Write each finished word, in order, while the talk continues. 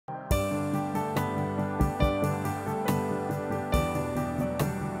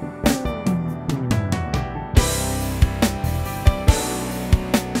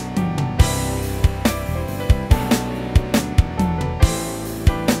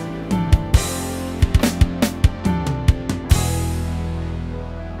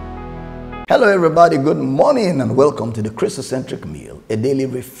Hello everybody, good morning and welcome to the Christocentric meal, a daily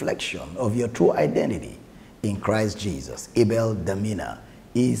reflection of your true identity in Christ Jesus. Abel Damina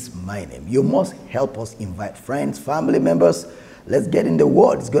is my name. You must help us invite friends, family members. Let's get in the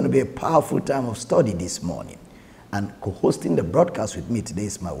word. It's going to be a powerful time of study this morning. And co-hosting the broadcast with me today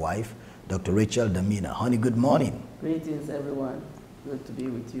is my wife, Dr. Rachel Damina. Honey, good morning. Greetings everyone. Good to be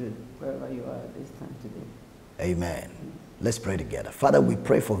with you wherever you are at this time today. Amen. Let's pray together. Father, we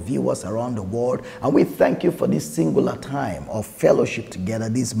pray for viewers around the world, and we thank you for this singular time of fellowship together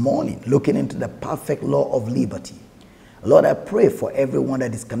this morning, looking into the perfect law of liberty. Lord, I pray for everyone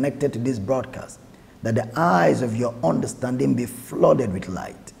that is connected to this broadcast, that the eyes of your understanding be flooded with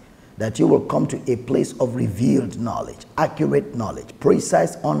light, that you will come to a place of revealed knowledge, accurate knowledge,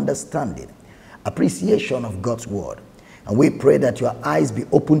 precise understanding, appreciation of God's word. And we pray that your eyes be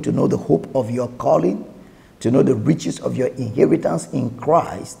open to know the hope of your calling, to know the riches of your inheritance in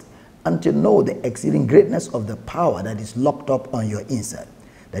Christ, and to know the exceeding greatness of the power that is locked up on your inside,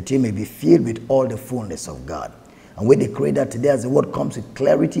 that you may be filled with all the fullness of God. And we decree that today, as the word comes with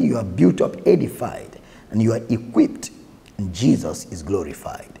clarity, you are built up, edified, and you are equipped, and Jesus is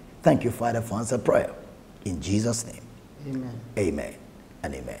glorified. Thank you, Father, for answer prayer. In Jesus' name, Amen. Amen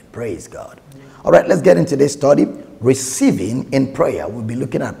and amen. Praise God. All right, let's get into this study. Receiving in prayer. We'll be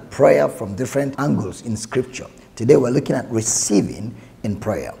looking at prayer from different angles in scripture. Today we're looking at receiving in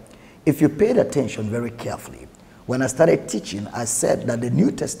prayer. If you paid attention very carefully, when I started teaching, I said that the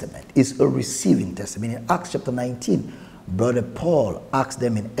New Testament is a receiving testament. In Acts chapter 19, Brother Paul asked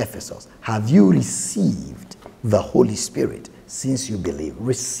them in Ephesus, have you received the Holy Spirit since you believe?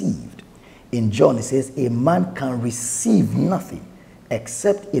 Received. In John it says, a man can receive nothing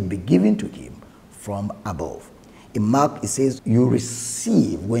except it be given to him from above. In Mark, it says you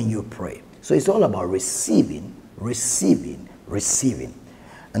receive when you pray. So it's all about receiving, receiving, receiving.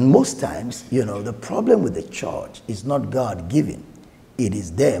 And most times, the problem with the church is not God giving. It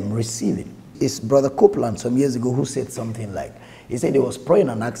is them receiving. It's Brother Copeland some years ago who said something like, he said he was praying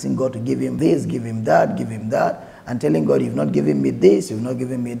and asking God to give him this, give him that, and telling God, you've not given me this, you've not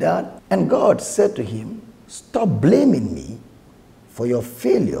given me that. And God said to him, stop blaming me for your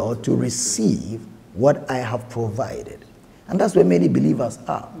failure to receive what I have provided. And that's where many believers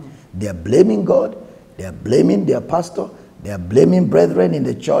are. They're blaming God, they're blaming their pastor, they're blaming brethren in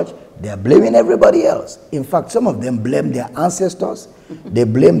the church, they're blaming everybody else. In fact, some of them blame their ancestors, they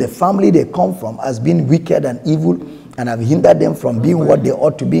blame the family they come from as being wicked and evil and have hindered them from being what they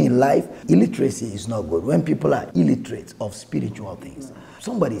ought to be in life. Illiteracy is not good. When people are illiterate of spiritual things,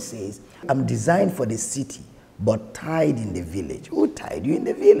 somebody says, I'm designed for the city, but tied in the village. Who tied you in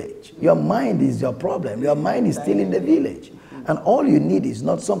the village? Your mind is your problem. Your mind is still in the village. And all you need is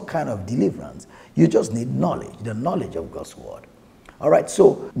not some kind of deliverance. You just need knowledge, the knowledge of God's word. All right,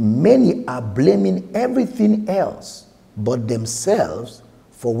 so many are blaming everything else but themselves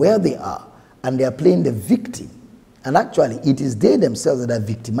for where they are. And they are playing the victim. And actually, it is they themselves that are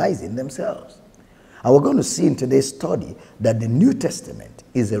victimizing themselves. And we're going to see in today's study that the New Testament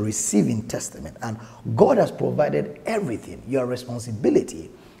is a receiving testament, and God has provided everything. Your responsibility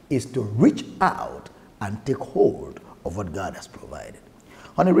is to reach out and take hold of what God has provided. I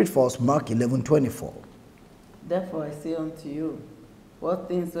want to read for us Mark 11:24. Therefore I say unto you, what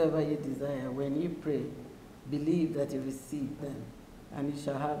things soever you desire, when you pray, believe that you receive them, and you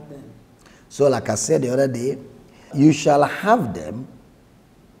shall have them. So like I said the other day, you shall have them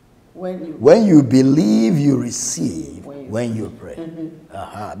when you believe you receive, when you pray.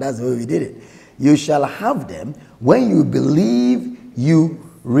 That's the way we did it. You shall have them when you believe you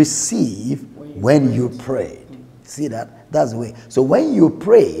receive, when you pray. See that? That's the way. So when you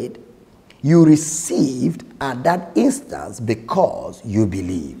prayed, you received at that instance because you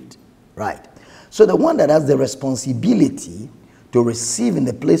believed. Right. So the one that has the responsibility to receive in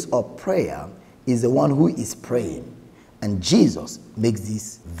the place of prayer is the one who is praying. And Jesus makes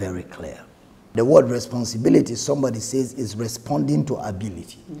this very clear. The word responsibility, somebody says, is responding to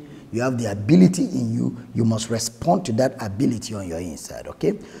ability. You have the ability in you, you must respond to that ability on your inside,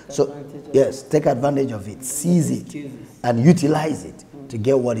 okay? So, yes, take advantage of it, seize it, and utilize it to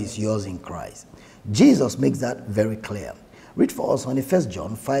get what is yours in Christ. Jesus makes that very clear. Read for us on 1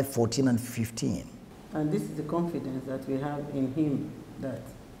 John 5:14 and 15. And this is the confidence that we have in him, that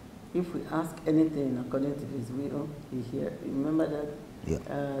if we ask anything according to his will, he hears. Remember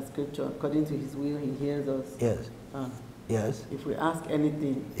that scripture, according to his will, he hears us. Yes. Yes. If we ask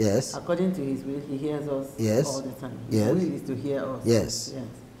anything, yes, according to his will, he hears us. Yes. All the time. Yes. His will is to hear us. Yes. Yes.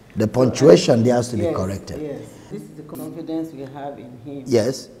 The punctuation there has to be corrected. Yes. This is the confidence we have in him.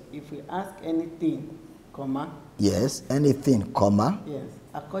 Yes. If we ask anything comma. Yes, anything, comma. Yes,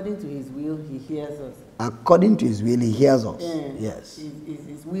 according to his will, he hears us. According to his will, he hears us. Yes. It's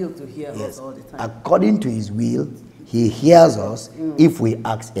his will to hear us all the time. According to his will, he hears us if we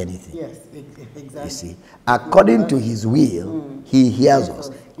ask anything. Yes, exactly. You see, according to his will, he hears us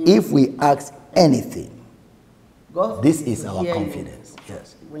if we ask anything. God this is our confidence.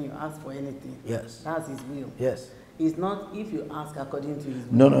 Yes. When you ask for anything. Yes. That's his will. Yes. It's not if you ask according to his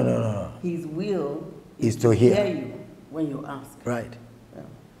will. No. His will is to hear you when you ask. Right. Yeah.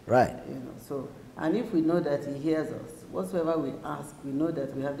 Right. You know, so, and if we know that he hears us, whatsoever we ask, we know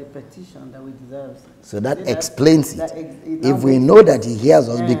that we have the petition that we desire. So that explains it. If we know sense. That he hears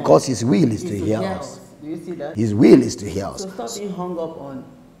us because his will is to hear us. Do you see that? His will is to hear us. So stop being hung up on,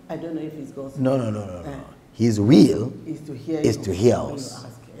 I don't know if it's God's will. No. His will is to hear, is to hear when us. you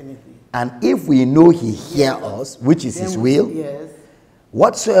ask anything. And if we know he hears us, which is his will,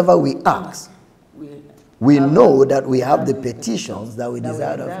 whatsoever we ask, we know that we have the petitions that we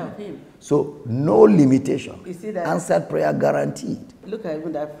desire of him. So no limitation. You see that? Answered prayer guaranteed. Look at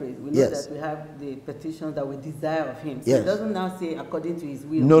even that phrase. We know that we have the petitions that we desire of him. So it doesn't now say according to his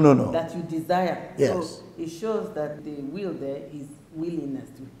will. No. That you desire. Yes. So it shows that the will there is willingness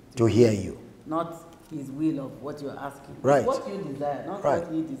to hear you. Not his will of what you're asking. Right. What you desire, not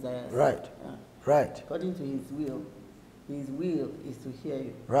what he desires. Right. Yeah. Right. According to his will is to hear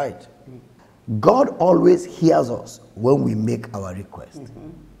you. Right. God always hears us when we make our request.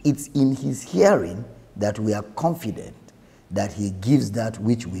 It's in his hearing that we are confident that he gives that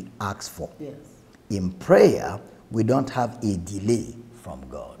which we ask for. Yes. In prayer, we don't have a delay from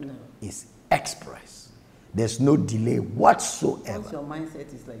God. No. It's express. There's no delay whatsoever. Once your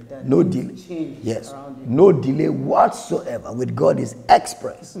mindset is like that, no delay. Yes. No delay whatsoever. With God is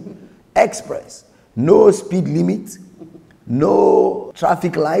express. Express. No speed limit. No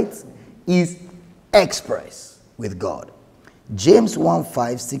traffic lights. Is express with God. James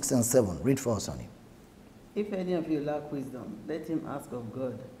 1:5, 6, and 7. Read for us, honey. If any of you lack wisdom, let him ask of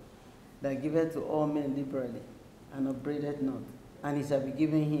God, that giveth to all men liberally, and upbraideth not, and it shall be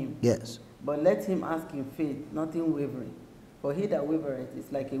given him. Yes. But let him ask in faith, nothing wavering. For he that wavereth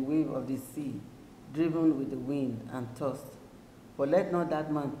is like a wave of the sea, driven with the wind and tossed. For let not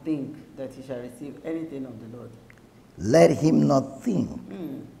that man think that he shall receive anything of the Lord. Let him not think.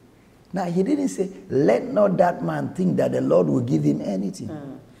 Now, he didn't say, let not that man think that the Lord will give him anything.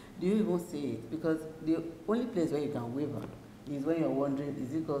 Do you even say it? Because the only place where you can waver is when you're wondering,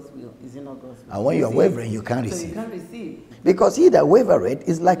 is it God's will? Is it not God's will? And when you're wavering, you can't receive. So you can't receive. Because he that wavereth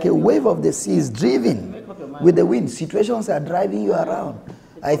is like a wave of the sea is driven with the wind. Situations are driving you around.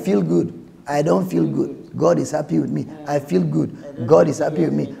 I feel good. I don't feel good. God is happy with me. I feel good. God is happy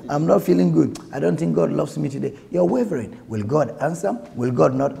with me. I'm not feeling good. I don't think God loves me today. You're wavering. Will God answer? Will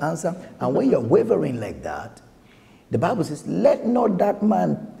God not answer? And when you're wavering like that, the Bible says, let not that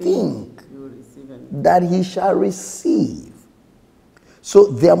man think that he shall receive. So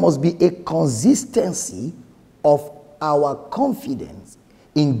there must be a consistency of our confidence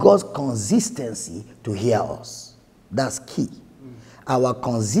in God's consistency to hear us. That's key. Our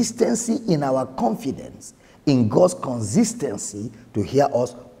consistency in our confidence in God's consistency to hear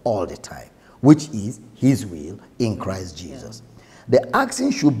us all the time, which is his will in Christ Jesus. The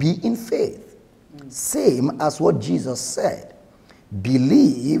asking should be in faith. Same as what Jesus said.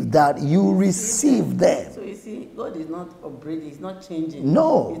 Believe that you receive them. So you see, God is not upgrading, he's not changing.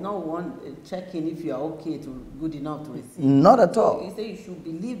 No. He's not checking if you are okay good enough to receive. Not at all. He said you should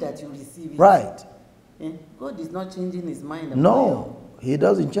believe that you receive it. Right. God is not changing his mind. No, he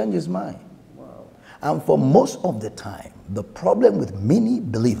doesn't change his mind. Wow. And for most of the time, the problem with many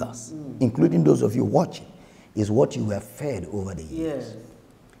believers, including those of you watching, is what you were fed over the years. Yes.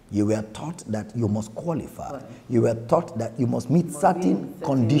 You were taught that you must qualify. Right. You were taught that you must meet certain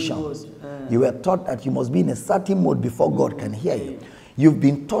conditions. You were taught that you must be in a certain mode before God can hear you. You've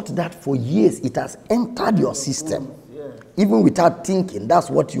been taught that for years. It has entered your system. Even without thinking,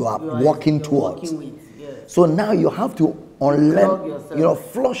 that's what you are working towards. So now you have to unlearn,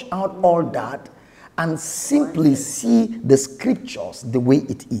 flush out all that and simply see the scriptures the way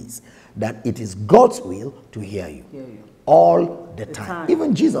it is. That it is God's will to hear you. All the time.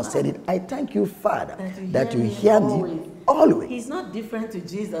 Even Jesus said it, I thank you, Father, that you hear me always. He's not different to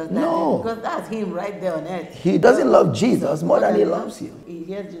Jesus. No. Because that's him right there on earth. He doesn't love Jesus more than he loves you. He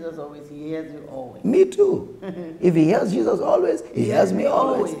hears Jesus always. He hears you always. Me too. If he hears Jesus always, he hears me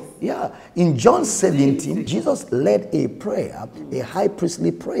always. Yeah. In John 17, Jesus led a prayer, a high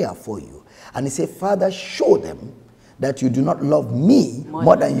priestly prayer for you. And he said, Father, show them that you do not love me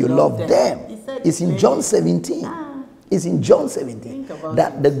more than you love them. It's in John 17. It's in John 17.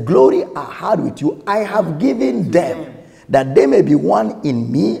 That the glory I had with you, I have given them, that they may be one in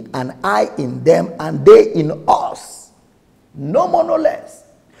me, and I in them, and they in us. No more, no less.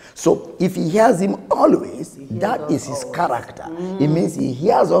 So if he hears him always, that is his character. It means he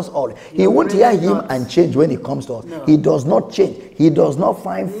hears us all. He won't hear him and change when he comes to us. No. He does not change. He does not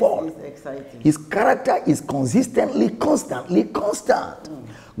find fault. His character is consistently, constantly constant.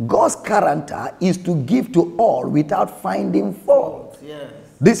 God's character is to give to all without finding fault. Yes.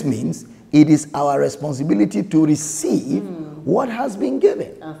 This means it is our responsibility to receive what has been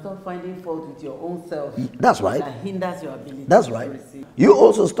given. And stop finding fault with your own self. That's right. That hinders your ability. That's right. To receive. You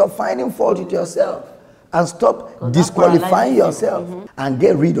also stop finding fault with yourself. And stop disqualifying yourself. And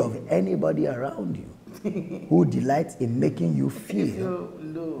get rid of anybody around you who delights in making you feel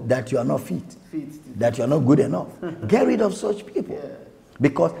that you are not fit, that you are not good enough. Get rid of such people. Yeah.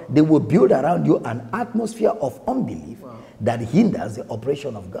 Because they will build around you an atmosphere of unbelief that hinders the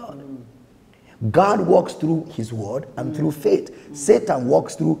operation of God. God walks through his word and through faith. Satan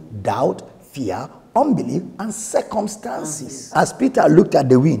walks through doubt, fear, unbelief, and circumstances. As Peter looked at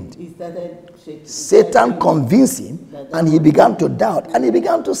the wind, Satan convinced him, and he began to doubt, and he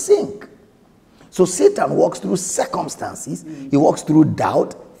began to sink. So Satan walks through circumstances. He walks through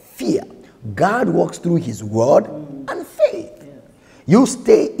doubt, fear. God walks through his word and faith. You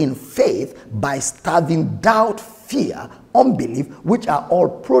stay in faith by starving doubt, fear, unbelief, which are all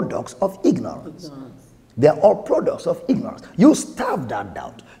products of ignorance. They are all products of ignorance. You starve that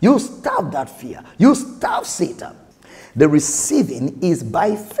doubt. You starve that fear. You starve Satan. The receiving is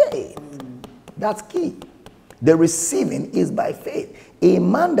by faith. That's key. The receiving is by faith. A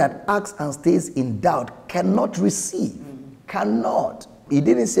man that acts and stays in doubt cannot receive. Cannot. He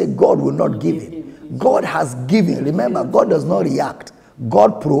didn't say God will not give him. God has given. Remember, God does not react.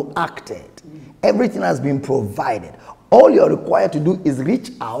 God proacted. Everything has been provided. All you're required to do is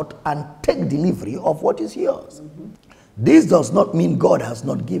reach out and take delivery of what is yours. This does not mean God has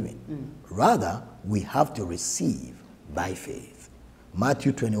not given. Rather, we have to receive by faith.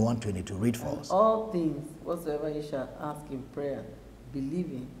 Matthew 21:22. Read for us. All things whatsoever you shall ask in prayer,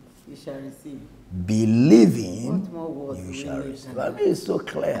 believing, you shall receive. Believing, you shall receive. That is so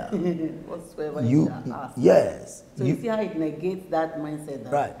clear. Whatsoever you shall ask. Yes. So you see how it negates that mindset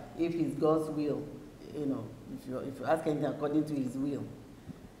that right. If it's God's will, you know, if you ask anything according to his will,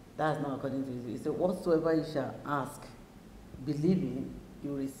 that's not according to his will. So whatsoever you shall ask, believing,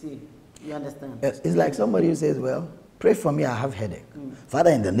 you receive. You understand? Yes. It's like somebody who says, well, pray for me, I have headache.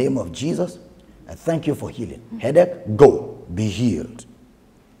 Father, in the name of Jesus, I thank you for healing. Headache, go, be healed.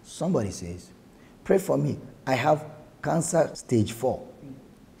 Somebody says, pray for me, I have cancer stage 4.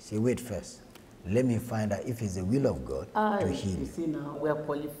 Say, wait first. Let me find out if it's the will of God to heal you. See now, we are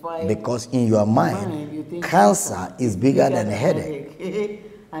qualified. Because in your mind, you cancer is bigger than a headache.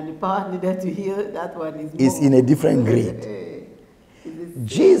 And the power needed to heal, that one is in a different grade.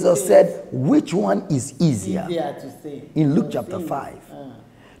 Jesus said, which one is easier? To say. In Luke chapter 5.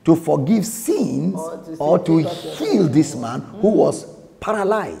 To forgive sins or to heal this man who was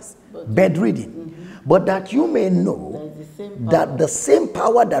paralyzed, bedridden. But that you may know that the same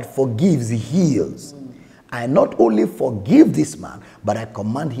power that forgives heals. I not only forgive this man, but I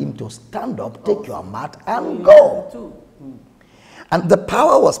command him to stand up, take your mat, and go. And the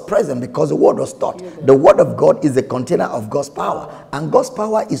power was present because the word was taught. The word of God is the container of God's power. And God's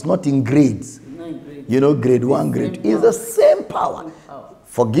power is not in grades. You know, grade 1, grade 2. It's the same power.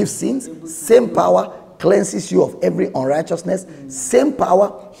 Forgive sins, same power, cleanses you of every unrighteousness, same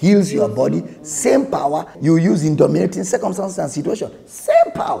power, heals your body, same power you use in dominating circumstances and situations,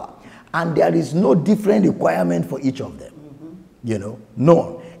 same power. And there is no different requirement for each of them. You know,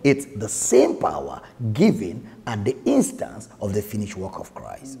 no. It's the same power given at the instance of the finished work of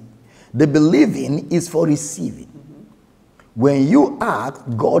Christ. The believing is for receiving. When you ask,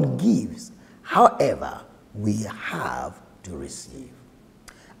 God gives. However, we have to receive.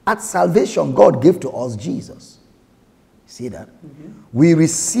 At salvation, God gave to us Jesus. See that? We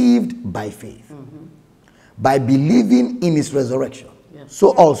received by faith. By believing in his resurrection.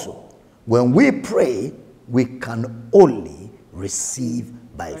 So also, when we pray, we can only receive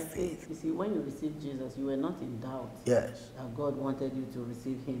by faith. You see, when you received Jesus, you were not in doubt. Yes. That God wanted you to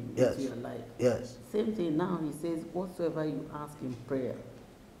receive him into your life. Yes. Same thing now, he says, whatsoever you ask in prayer,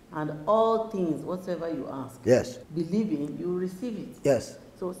 and all things, whatsoever you ask, yes, believing, you receive it. Yes.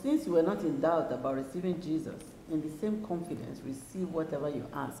 So since you were not in doubt about receiving Jesus, in the same confidence, receive whatever you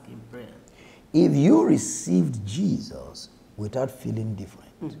ask in prayer. If you received Jesus without feeling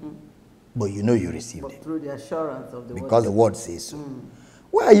different, but you know you received it. Through the assurance of the word. Because the word says so.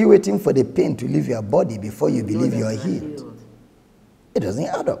 Why are you waiting for the pain to leave your body before you believe you are healed? It doesn't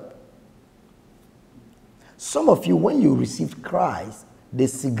add up. Some of you, when you received Christ, the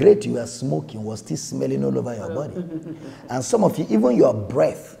cigarette you were smoking was still smelling all over your body. And some of you, even your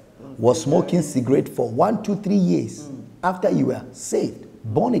breath was smoking cigarette for 1, 2, 3 years after you were saved,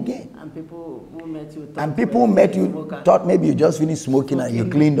 born again. And people who met you thought maybe you just finished smoking and you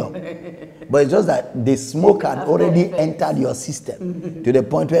cleaned up. But it's just that the smoke had already entered your system to the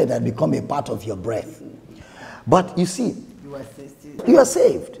point where it had become a part of your breath. But you see, you are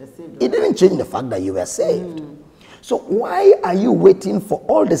saved. It didn't change the fact that you were saved. So why are you waiting for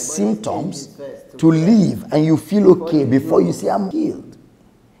all the symptoms to leave and you feel okay before you say, I'm healed?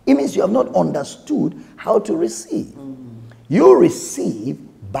 It means you have not understood how to receive. You receive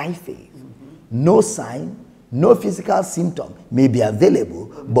by faith. No sign, no physical symptom may be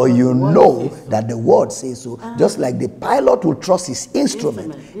available, but you know that the word says so. Just like the pilot will trust his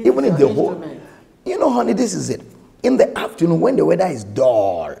instrument, even if the whole... You know, honey, this is it. In the afternoon, when the weather is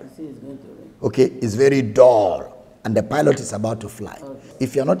dull, okay, it's very dull, and the pilot is about to fly.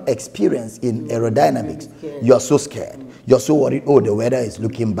 If you're not experienced in aerodynamics, you're so scared. You're so worried, oh, the weather is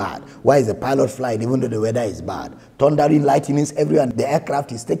looking bad. Why is the pilot flying even though the weather is bad? Thundering, lightnings everywhere, and the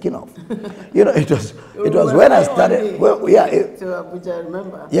aircraft is taking off. You know, it was when I started. Well, yeah. Which I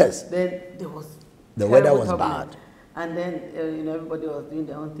remember. Yes. Then there was the weather was bad. And then, everybody was doing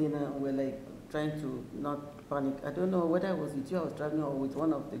their own thing, and we're like trying to not panic. I don't know whether I was with you, I was traveling, or with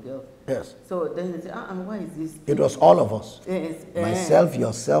one of the girls. Yes. So then they said, why is this? It was all of us. Yes. Myself,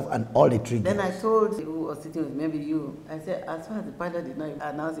 yourself, and all the three girls. Then I told who was sitting with maybe you, I said, as far as the pilot did not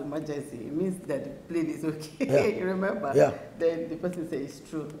announce emergency, it means that the plane is okay. Yeah. You remember? Yeah. Then the person said it's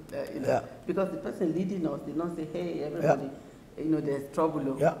true. Because the person leading us did not say, hey, everybody, there's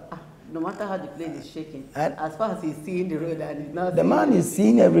trouble. Yeah. No matter how the plane is shaking, and as far as he's seeing the road and he's not the man is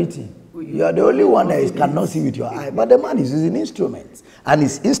seeing everything. You are the only one that cannot see with your eye, but the man is using instruments, and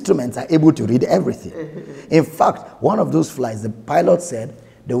his instruments are able to read everything. In fact, one of those flights, the pilot said,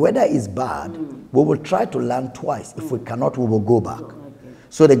 the weather is bad, we will try to land twice. If we cannot, we will go back.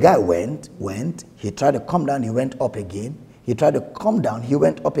 So the guy went, he tried to come down, he went up again. He tried to come down, he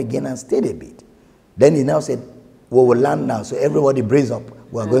went up again and stayed a bit. Then he now said, we will land now, so everybody brace up.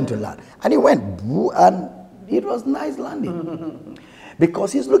 We're going to land. And he went, and it was nice landing.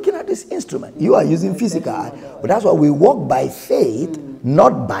 Because he's looking at this instrument. You are using physical eye. But that's why we walk by faith,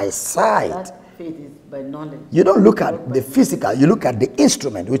 not by sight. That faith is by knowledge. You don't look at the physical, you look at the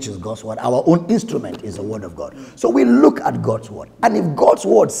instrument, which is God's word. Our own instrument is the word of God. So we look at God's word. And if God's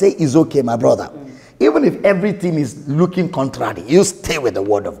word say is okay, my brother, even if everything is looking contrary, you stay with the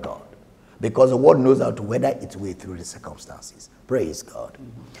word of God. Because the word knows how to weather its way through the circumstances. Praise God.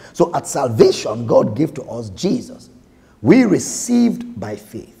 So at salvation, God gave to us Jesus. We received by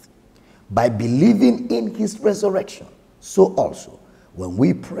faith, by believing in his resurrection. So also, when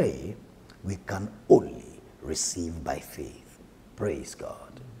we pray, we can only receive by faith. Praise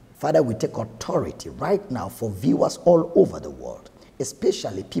God. Father, we take authority right now for viewers all over the world,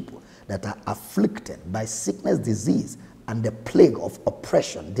 especially people that are afflicted by sickness, disease, and the plague of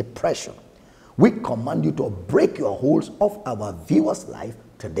oppression, depression. We command you to break your holds off our viewers' life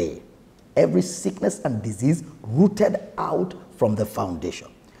today. Every sickness and disease rooted out from the foundation.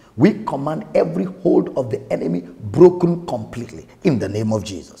 We command every hold of the enemy broken completely in the name of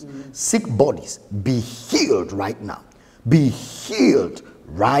Jesus. Sick bodies, be healed right now. Be healed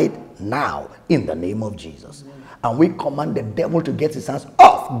right now in the name of Jesus. And we command the devil to get his hands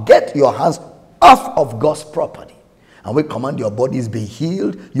off. Get your hands off of God's property. And we command your bodies be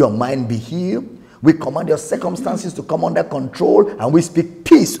healed, your mind be healed. We command your circumstances to come under control, and we speak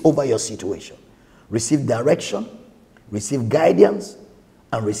peace over your situation. Receive direction, receive guidance,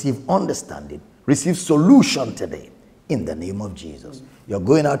 and receive understanding. Receive solution today in the name of Jesus. Your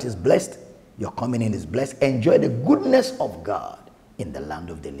going out is blessed, your coming in is blessed. Enjoy the goodness of God in the land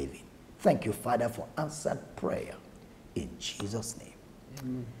of the living. Thank you, Father, for answered prayer in Jesus'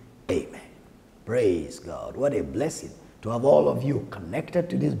 name. Amen. Praise God. What a blessing to have all of you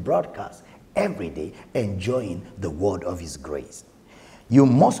connected to this broadcast every day, enjoying the word of his grace. You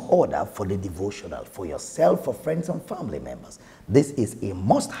must order for the devotional for yourself, for friends and family members. This is a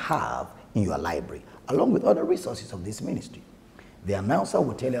must-have in your library, along with other resources of this ministry. The announcer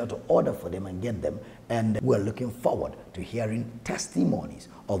will tell you how to order for them and get them, and we're looking forward to hearing testimonies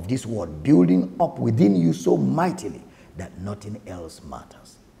of this word building up within you so mightily that nothing else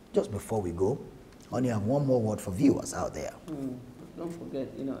matters. Just before we go, I only have one more word for viewers out there. Don't forget,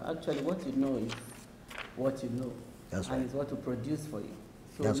 actually what you know is what you know. That's right. And it's what to produce for you.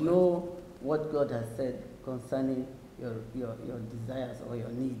 So That's know what God has said concerning your desires or your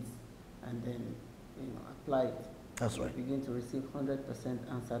needs, and then apply it. That's right. You begin to receive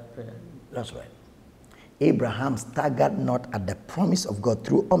 100% answered prayer. That's right. Abraham staggered not at the promise of God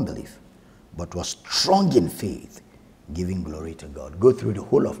through unbelief, but was strong in faith, giving glory to God. Go through the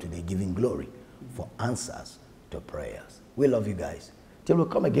whole of today giving glory for answers to prayers. We love you guys. Till we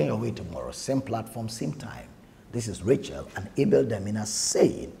come again your way tomorrow, same platform, same time. This is Rachel and Abel Damina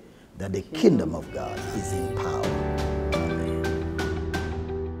saying that the kingdom of God is in power. Amen.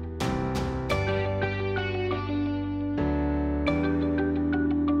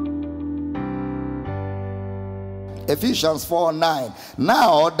 Ephesians 4:9.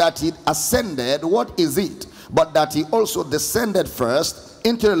 Now that he ascended, what is it? But that he also descended first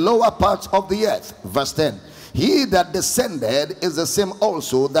into the lower parts of the earth. Verse 10. He that descended is the same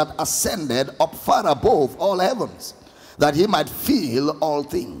also that ascended up far above all heavens, that he might fill all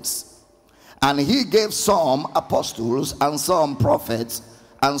things. And he gave some apostles, and some prophets,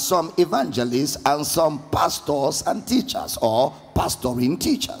 and some evangelists, and some pastors and teachers, or pastoring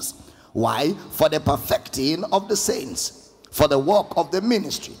teachers. Why? For the perfecting of the saints, for the work of the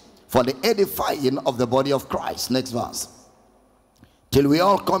ministry, for the edifying of the body of Christ. Next verse. Till we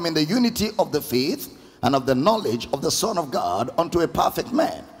all come in the unity of the faith and of the knowledge of the Son of God, unto a perfect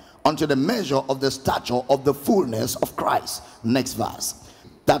man, unto the measure of the stature of the fullness of Christ. Next verse.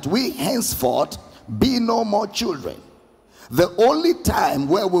 That we henceforth be no more children. The only time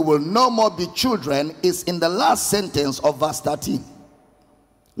where we will no more be children is in the last sentence of verse 13.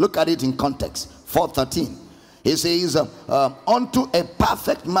 Look at it in context. 4:13. He says, unto a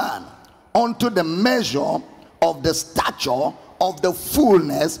perfect man, unto the measure of the stature of the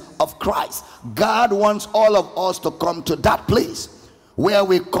fullness of Christ. God wants all of us to come to that place where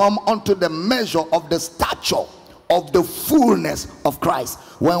we come unto the measure of the stature of the fullness of Christ.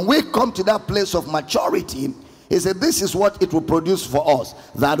 When we come to that place of maturity, he said this is what it will produce for us,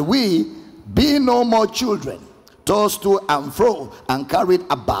 that we be no more children, tossed to and fro and carried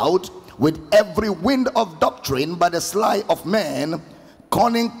about with every wind of doctrine by the sleight of men,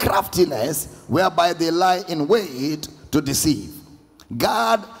 cunning craftiness, whereby they lie in wait to deceive.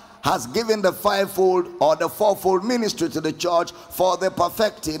 God has given the fivefold or the fourfold ministry to the church for the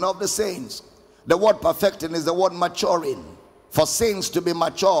perfecting of the saints. The word perfecting is the word maturing, for saints to be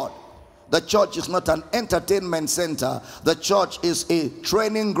matured. The church is not an entertainment center. The church is a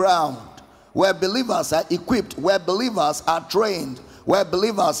training ground where believers are equipped, where believers are trained, where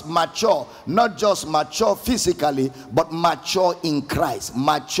believers mature, not just mature physically, but mature in Christ,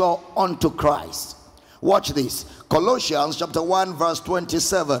 mature unto Christ. Watch this. Colossians chapter 1 verse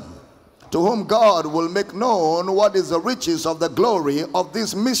 27. To whom God will make known what is the riches of the glory of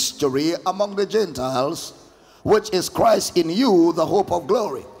this mystery among the Gentiles, which is Christ in you, the hope of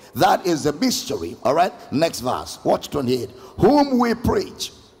glory. That is the mystery. All right, next verse. Watch 28. Whom we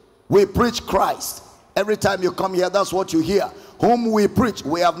preach. We preach Christ. Every time you come here, that's what you hear. Whom we preach.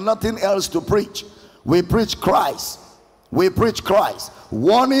 We have nothing else to preach. We preach Christ. We preach Christ,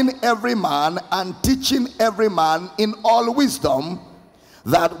 warning every man and teaching every man in all wisdom,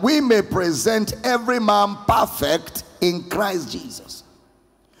 that we may present every man perfect in Christ Jesus.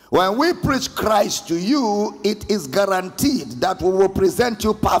 When we preach Christ to you, it is guaranteed that we will present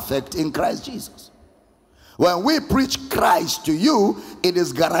you perfect in Christ Jesus. When we preach Christ to you, it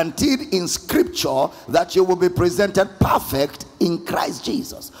is guaranteed in scripture that you will be presented perfect in Christ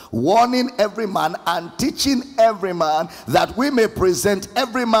Jesus, warning every man and teaching every man, that we may present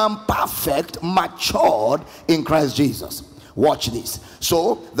every man perfect, matured in Christ Jesus. Watch this.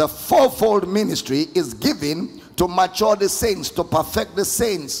 So the fourfold ministry is given to mature the saints, to perfect the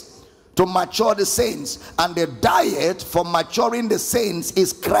saints, to mature the saints, and the diet for maturing the saints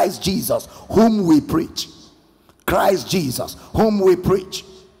is Christ Jesus, whom we preach. Christ Jesus, whom we preach.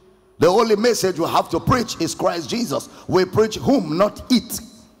 The only message we have to preach is Christ Jesus. We preach whom, not it.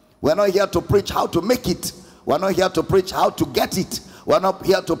 We're not here to preach how to make it. We're not here to preach how to get it. We're not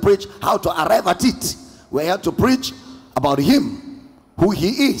here to preach how to arrive at it. We're here to preach about him, who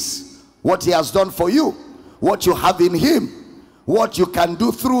he is, what he has done for you, what you have in him, what you can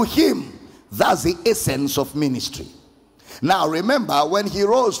do through him. That's the essence of ministry. Now remember, when he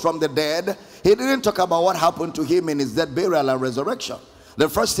rose from the dead, he didn't talk about what happened to him in his death, burial, and resurrection. The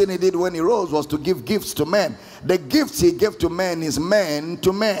first thing he did when he rose was to give gifts to men. The gifts he gave to men is men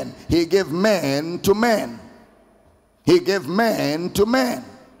to men. He gave men to men. He gave men to men.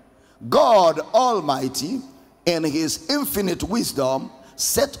 God Almighty, in his infinite wisdom,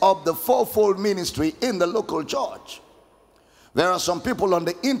 set up the fourfold ministry in the local church. There are some people on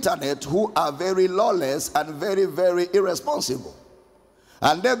the internet who are very lawless and very, very irresponsible.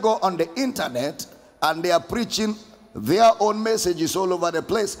 And they go on the internet and they are preaching Their own message is all over the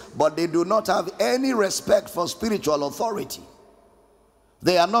place, but they do not have any respect for spiritual authority.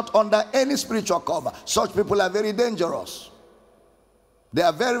 They are not under any spiritual cover. Such people are very dangerous. They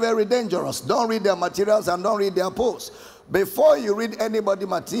are very, very dangerous. Don't read their materials and don't read their posts. Before you read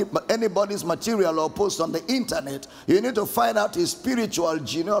anybody's material or post on the internet, you need to find out his spiritual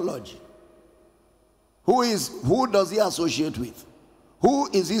genealogy. Who does he associate with? Who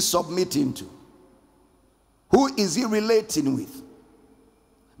is he submitting to? Who is he relating with?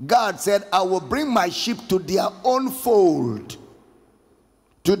 God said, I will bring my sheep to their own fold.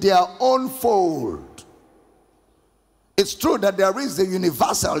 To their own fold. It's true that there is the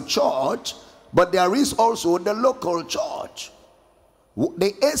universal church, but there is also the local church.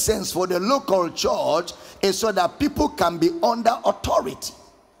 The essence for the local church is so that people can be under authority,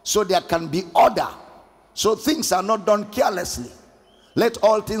 so there can be order, so things are not done carelessly. Let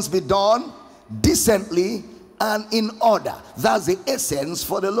all things be done decently and in order. That's the essence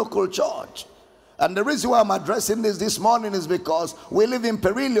for the local church. And the reason why I'm addressing this morning is because we live in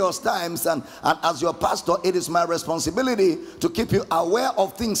perilous times, and as your pastor, it is my responsibility to keep you aware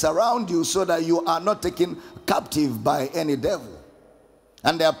of things around you so that you are not taken captive by any devil.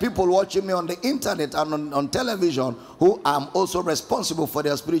 And there are people watching me on the internet and on television who I'm also responsible for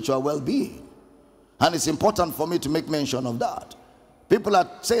their spiritual well-being. And it's important for me to make mention of that. People are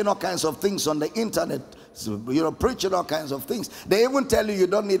saying all kinds of things on the internet, preaching all kinds of things. They even tell you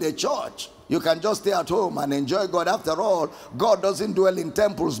don't need a church. You can just stay at home and enjoy God. After all, God doesn't dwell in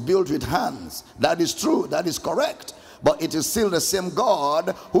temples built with hands. That is true. That is correct. But it is still the same God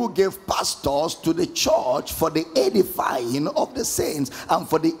who gave pastors to the church for the edifying of the saints and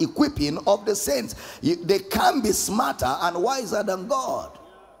for the equipping of the saints. They can be smarter and wiser than God.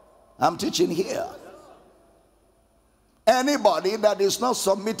 I'm teaching here. Anybody that is not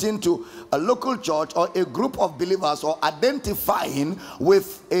submitting to a local church or a group of believers or identifying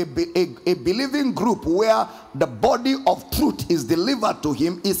with a believing group where the body of truth is delivered to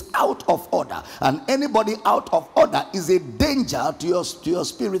him is out of order. And anybody out of order is a danger to your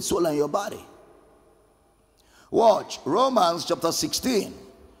spirit, soul, and your body. Watch Romans chapter 16,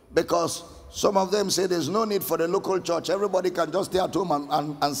 because some of them say there's no need for the local church. Everybody can just stay at home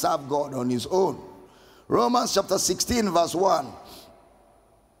and serve God on his own. Romans chapter 16 verse 1.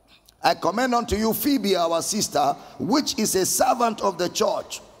 I commend unto you Phoebe, our sister, which is a servant of the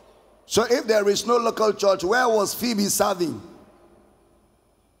church. So if there is no local church, where was Phoebe serving?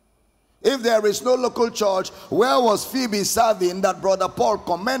 If there is no local church, where was Phoebe serving that Brother Paul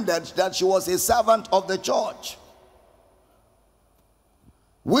commended that she was a servant of the church?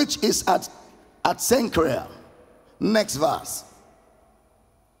 Which is at Cenchrea. Next verse.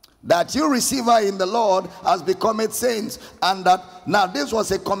 That you receive her in the Lord as becometh saints. And that now this was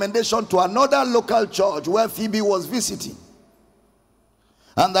a commendation to another local church where Phoebe was visiting.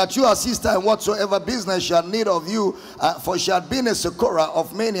 And that you, sister, in whatsoever business shall need of you, for she had been a succorer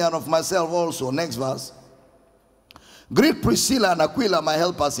of many and of myself also. Next verse. Greet Priscilla and Aquila, my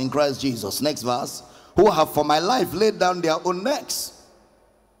helpers in Christ Jesus. Next verse. Who have for my life laid down their own necks.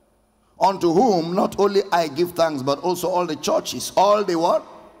 Unto whom not only I give thanks, but also all the churches. All the what?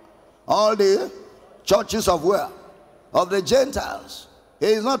 All the churches of where? Of the Gentiles. He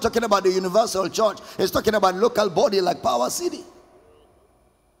is not talking about the universal church. He's talking about local body like Power City.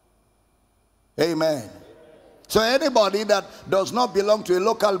 Amen. So anybody that does not belong to a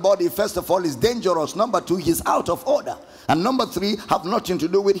local body, first of all, is dangerous. Number two, he's out of order. And number three, have nothing to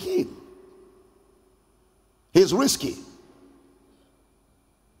do with him. He's risky.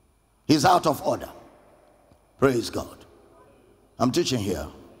 He's out of order. Praise God. I'm teaching here.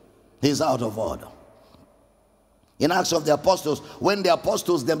 He's out of order. In Acts of the Apostles, when the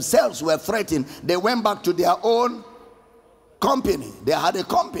apostles themselves were threatened, they went back to their own company. They had a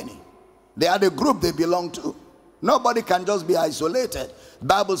company. They had a group they belonged to. Nobody can just be isolated. The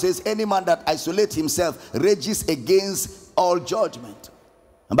Bible says any man that isolates himself rages against all judgment.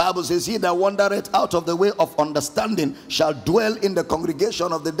 The Bible says he that wandereth out of the way of understanding shall dwell in the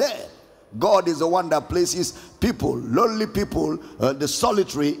congregation of the dead. God is the one that places people, lonely people, the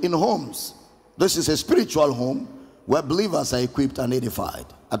solitary, in homes. This is a spiritual home where believers are equipped and edified.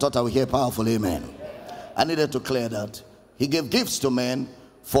 I thought I would hear powerful amen. I needed to clear that. He gave gifts to men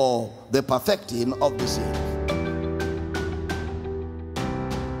for the perfecting of the saints.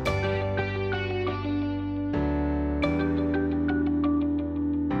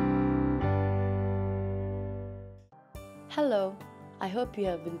 Hello. I hope you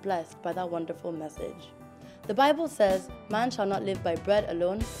have been blessed by that wonderful message. The Bible says, man shall not live by bread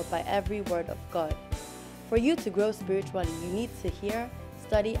alone, but by every word of God. For you to grow spiritually, you need to hear,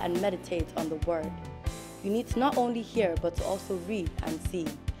 study, and meditate on the Word. you need to not only hear but to also read and see.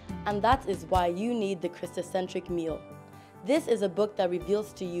 And that is why you need the Christocentric meal. This is a book that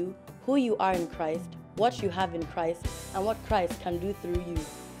reveals to you who you are in Christ, what you have in Christ, and what Christ can do through you.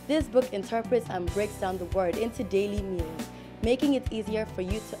 This book interprets and breaks down the Word into daily meals, making it easier for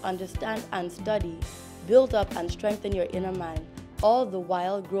you to understand and study, build up and strengthen your inner man, all the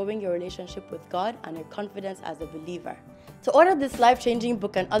while growing your relationship with God and your confidence as a believer. To order this life-changing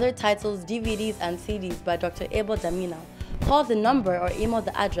book and other titles, DVDs, and CDs by Dr. Abel Damina, call the number or email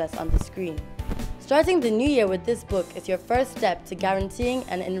the address on the screen. Starting the new year with this book is your first step to guaranteeing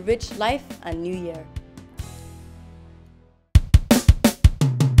an enriched life and new year.